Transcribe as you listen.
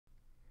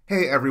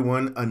Hey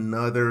everyone,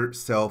 another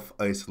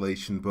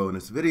self-isolation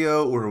bonus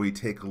video where we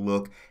take a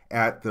look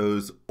at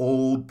those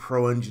old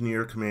Pro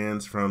Engineer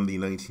commands from the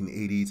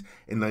 1980s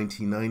and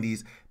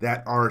 1990s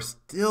that are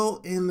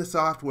still in the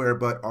software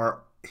but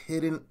are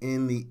hidden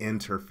in the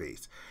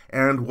interface.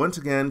 And once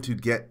again, to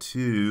get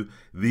to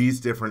these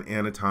different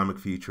anatomic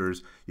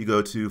features, you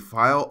go to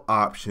File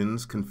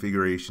Options,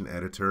 Configuration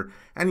Editor,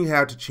 and you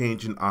have to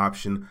change an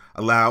option,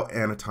 Allow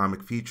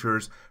Anatomic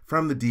Features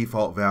from the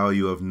default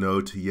value of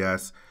No to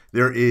Yes.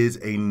 There is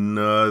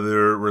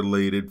another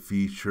related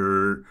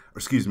feature,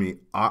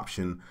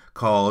 option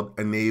called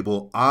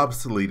Enable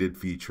Obsoleted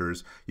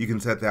Features. You can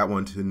set that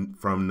one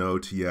from No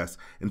to Yes,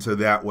 and so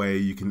that way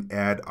you can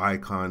add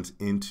icons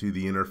into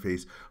the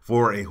interface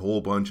for a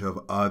whole bunch of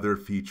other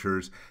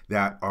features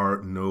that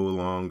are no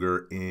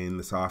longer in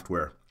the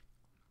software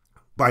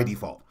by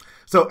default.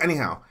 So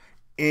anyhow,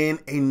 in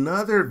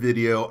another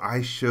video,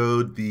 I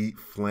showed the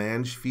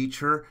Flange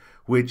feature,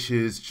 which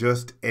is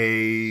just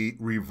a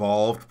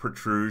revolved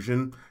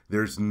protrusion.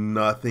 There's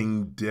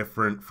nothing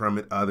different from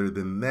it other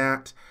than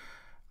that,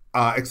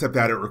 except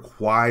that it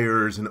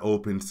requires an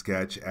open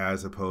sketch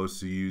as opposed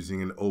to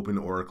using an open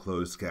or a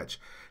closed sketch.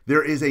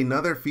 There is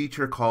another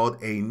feature called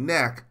a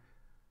neck,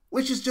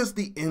 which is just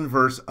the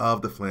inverse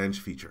of the Flange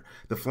feature.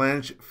 The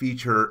Flange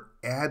feature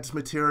adds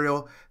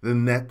material, the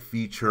neck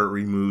feature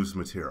removes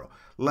material.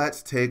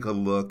 Let's take a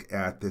look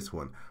at this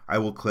one. I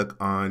will click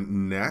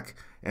on neck,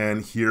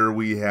 and here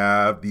we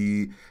have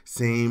the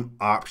same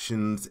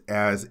options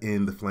as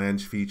in the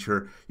Flange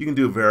feature. You can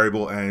do a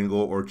variable angle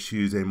or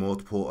choose a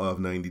multiple of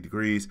 90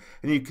 degrees,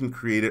 and you can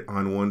create it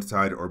on one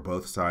side or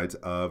both sides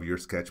of your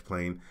sketch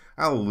plane.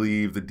 I'll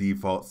leave the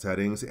default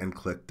settings and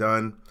click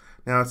done.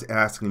 Now it's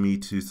asking me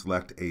to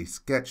select a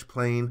sketch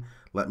plane.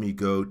 Let me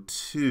go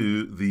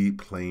to the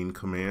plane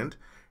command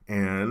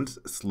and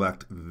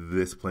select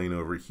this plane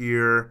over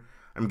here.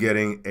 I'm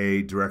getting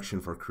a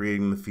direction for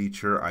creating the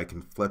feature. I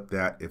can flip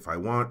that if I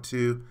want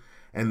to.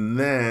 And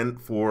then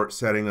for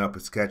setting up a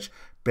sketch,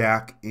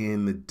 back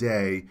in the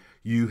day,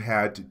 you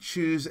had to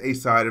choose a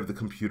side of the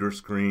computer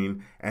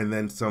screen and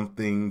then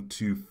something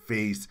to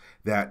face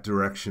that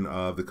direction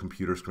of the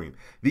computer screen.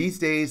 These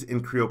days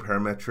in Creo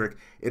Parametric,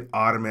 it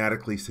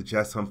automatically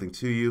suggests something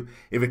to you.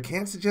 If it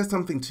can't suggest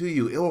something to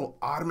you, it will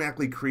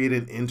automatically create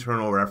an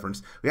internal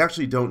reference. We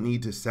actually don't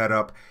need to set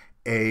up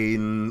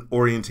an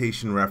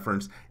orientation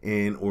reference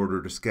in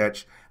order to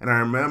sketch. And I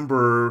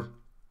remember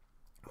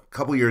a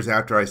couple years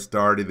after I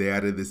started, they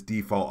added this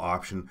default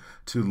option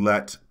to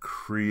let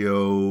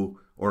Creo,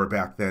 or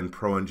back then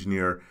Pro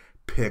Engineer,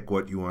 pick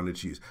what you want to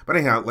choose. But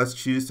anyhow, let's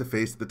choose to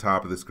face the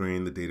top of the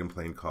screen, the datum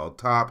plane called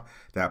top.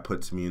 That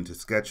puts me into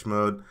sketch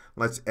mode.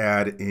 Let's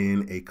add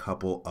in a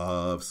couple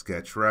of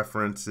sketch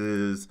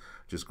references,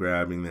 just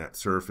grabbing that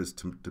surface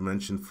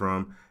dimension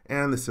from,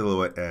 and the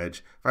silhouette edge.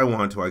 If I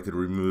want to, I could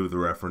remove the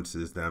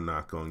references that I'm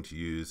not going to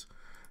use.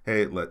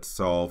 Hey, let's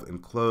solve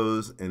and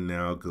close, and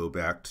now go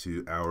back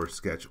to our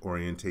sketch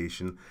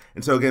orientation.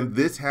 And so again,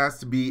 this has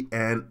to be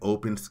an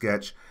open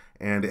sketch,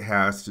 and it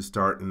has to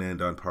start and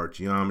end on part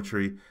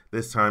geometry.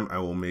 This time I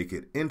will make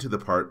it into the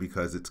part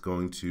because it's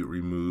going to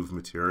remove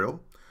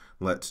material.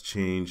 Let's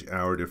change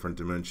our different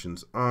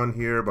dimensions on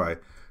here by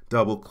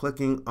double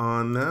clicking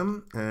on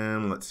them.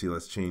 And let's see,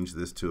 let's change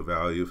this to a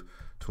value of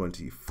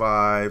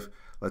 25.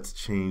 Let's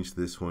change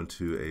this one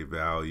to a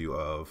value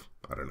of,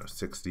 I don't know,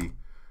 60.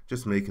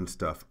 Just making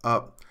stuff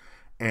up.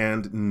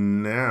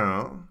 And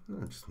now,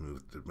 I'll just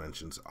move the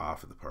dimensions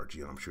off of the part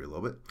geometry a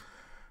little bit.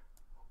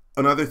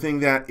 Another thing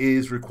that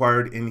is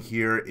required in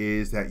here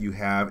is that you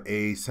have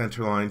a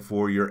centerline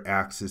for your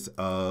axis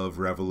of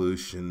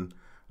revolution.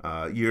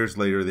 Years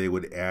later, they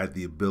would add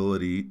the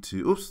ability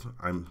to,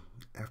 I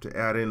have to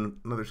add in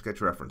another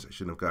sketch reference. I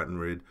shouldn't have gotten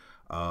rid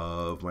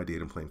of my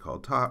datum plane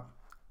called top.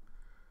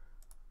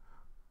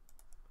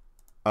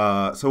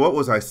 So what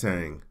was I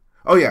saying?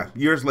 Oh yeah,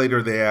 years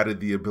later they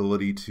added the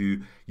ability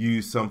to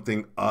use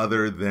something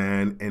other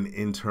than an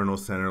internal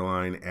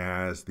centerline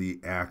as the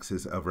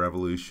axis of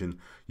revolution.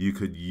 You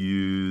could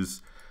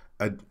use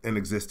an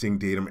existing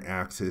datum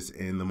axis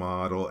in the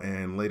model,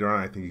 and later on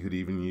I think you could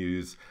even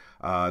use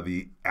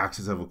the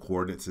axis of a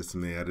coordinate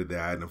system. They added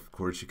that, and of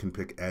course you can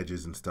pick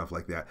edges and stuff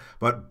like that.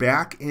 But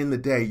back in the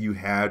day, you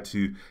had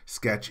to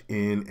sketch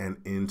in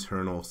an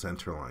internal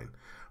centerline.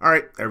 All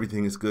right,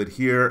 everything is good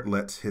here.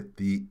 Let's hit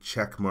the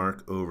check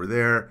mark over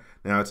there.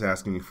 Now it's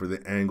asking me for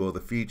the angle of the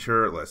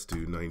feature. Let's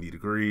do 90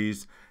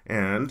 degrees.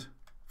 And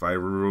if I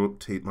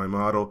rotate my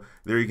model,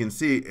 there you can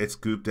see it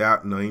scooped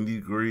out 90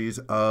 degrees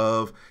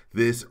of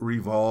this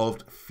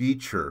revolved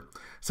feature.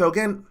 So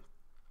again,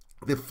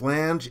 the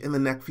flange and the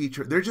neck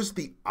feature, they're just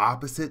the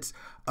opposites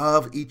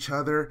of each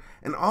other.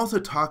 And also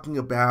talking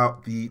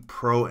about the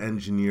Pro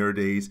Engineer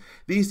days,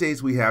 these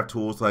days we have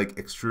tools like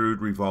extrude,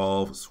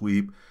 revolve,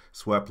 sweep,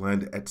 swept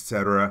blend,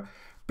 etc.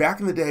 Back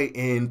in the day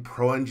in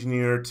Pro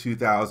Engineer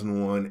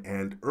 2001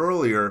 and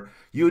earlier,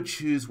 you would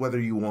choose whether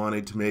you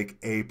wanted to make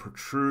a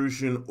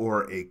protrusion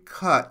or a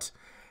cut,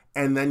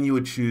 and then you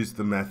would choose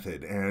the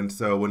method. And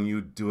so when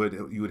you do it,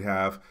 you would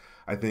have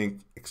I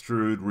think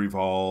extrude,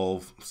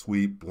 revolve,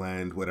 sweep,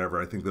 blend, whatever.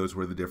 I think those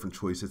were the different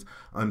choices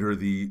under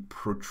the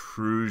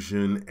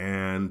protrusion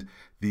and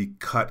the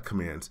cut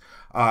commands.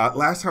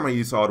 Last time I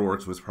used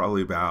SolidWorks was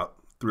probably about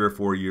 3 or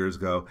 4 years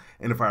ago.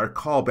 And if I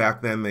recall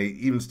back then, they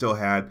even still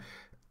had,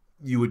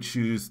 you would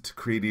choose to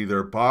create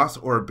either boss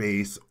or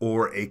base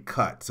or a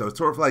cut. So it's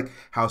sort of like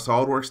how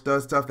SolidWorks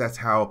does stuff. That's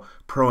how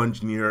Pro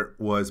Engineer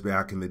was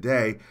back in the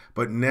day.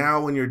 But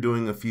now when you're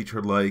doing a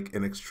feature like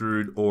an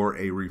extrude or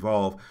a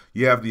revolve,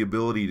 you have the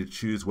ability to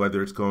choose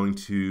whether it's going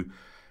to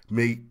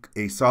make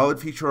a solid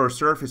feature or a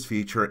surface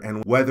feature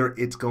and whether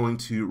it's going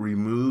to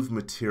remove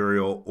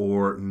material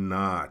or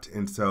not.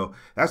 And so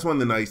that's one of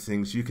the nice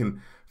things. You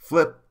can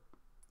flip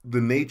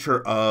the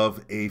nature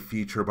of a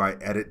feature by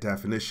edit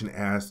definition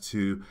as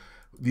to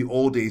the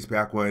old days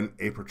back when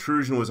a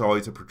protrusion was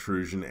always a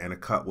protrusion and a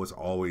cut was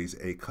always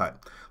a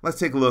cut. Let's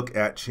take a look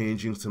at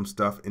changing some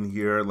stuff in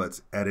here.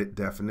 Let's edit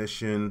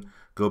definition,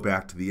 go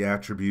back to the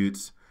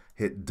attributes,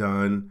 hit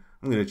done.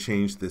 I'm going to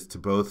change this to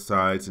both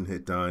sides and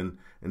hit done.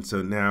 And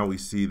so now we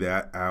see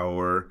that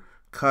our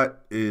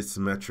cut is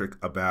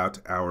symmetric about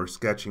our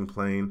sketching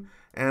plane.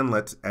 And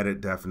let's edit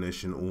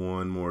definition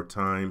one more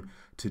time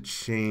to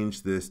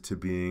change this to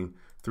being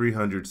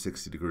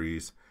 360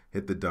 degrees.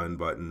 Hit the done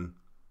button.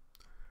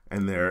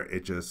 And there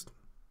it just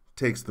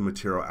takes the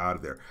material out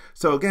of there.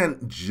 So again,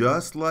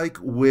 just like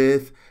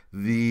with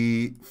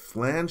the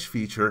flange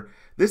feature,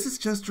 this is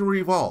just a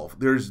revolve.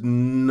 There's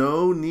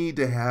no need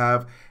to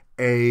have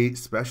a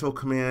special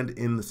command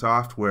in the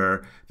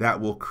software that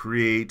will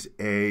create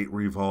a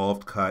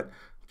revolved cut,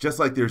 just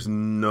like there's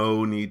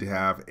no need to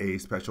have a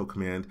special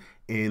command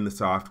in the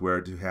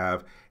software to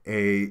have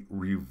a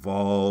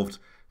revolved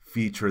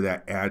feature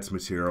that adds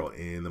material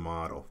in the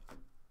model.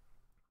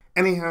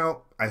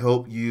 Anyhow, I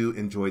hope you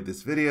enjoyed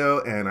this video,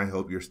 and I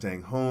hope you're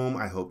staying home.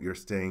 I hope you're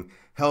staying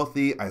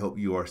healthy. I hope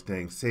you are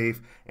staying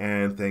safe.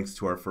 And thanks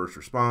to our first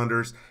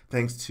responders,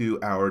 thanks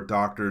to our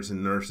doctors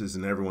and nurses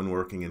and everyone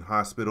working in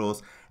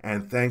hospitals,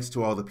 and thanks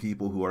to all the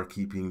people who are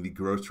keeping the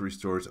grocery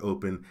stores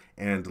open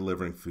and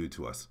delivering food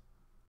to us.